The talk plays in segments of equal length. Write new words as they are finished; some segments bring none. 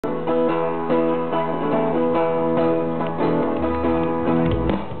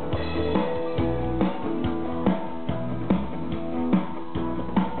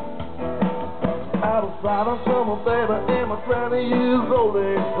driving to my baby in my 20 years old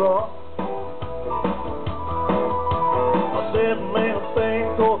age truck. I didn't mean a thing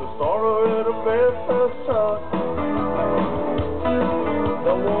till the started the very first touch.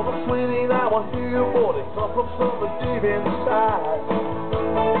 The woman sweetie I was here, boy, they come from something deep inside.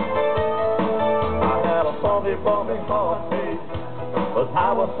 I had a bumpy, bumpy heartbeat, but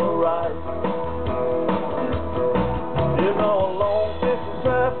I was alright. You know, a long distance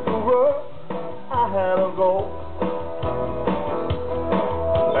after work, I had to go.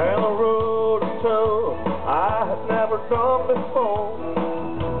 And the road is tough, I had never done before.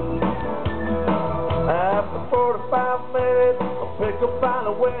 After 45 minutes, I picked up and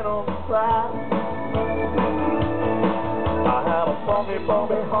I went on the side. I had a bumpy,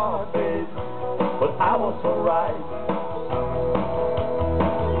 bumpy heartbeat, but I was alright.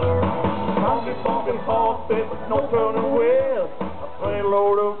 Bumpy, bumpy heartbeat, but no turning wheel. I pray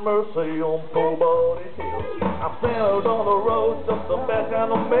Lord of mercy on poor Buddy Hill. I'm centered on the road, just a bad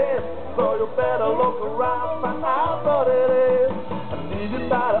kind of mess. So you better look around, find out what it is. I needed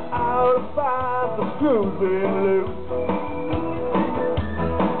about an hour to find the screws being loose.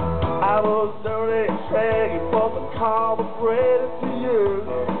 I was dirty and shaggy, but the car was ready to use.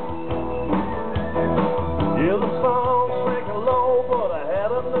 Yeah, the song's sinking low, but I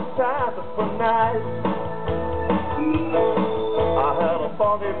hadn't the time to for night. I had a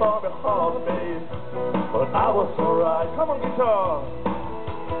bumpy, bumpy heartbeat, but I was alright. Come on, guitar.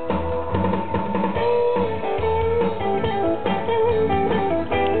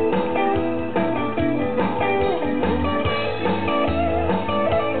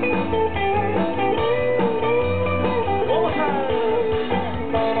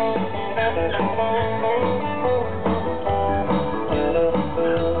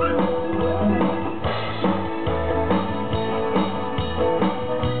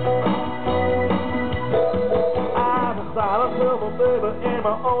 Baby, in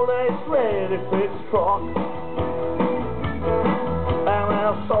my old age ready fixed truck. And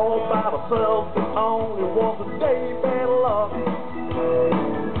I sold by myself, it only was a day bad luck.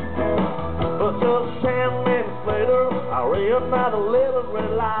 But just 10 minutes later, I realized a little red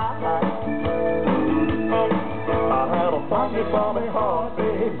light. I had a bumpy, bumpy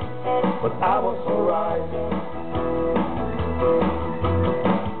heartbeat, but I was alright.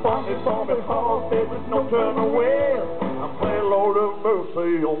 Bumpy, bumpy heartbeat with no turning wheel. I'm praying Lord of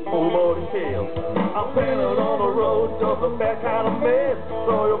mercy on poor Buddy Hill. I'm centered on the road, just a bad kind of mess.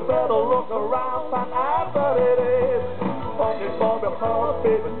 So you better look around, find out what it is. Bumpy, bumpy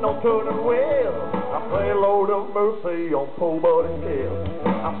heartbeat with no turning wheel. I'm praying Lord of mercy on poor Buddy Hill.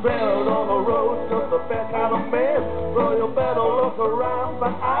 I'm centered on the road, just a bad kind of mess. So you better look around,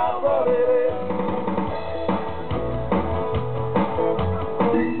 find out what it is.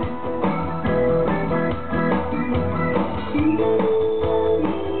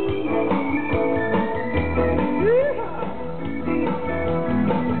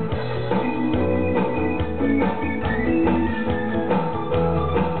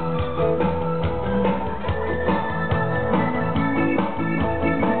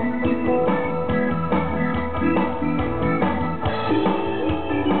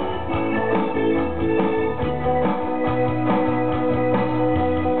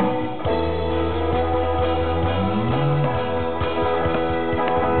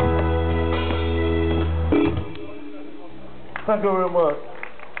 Thank you very much.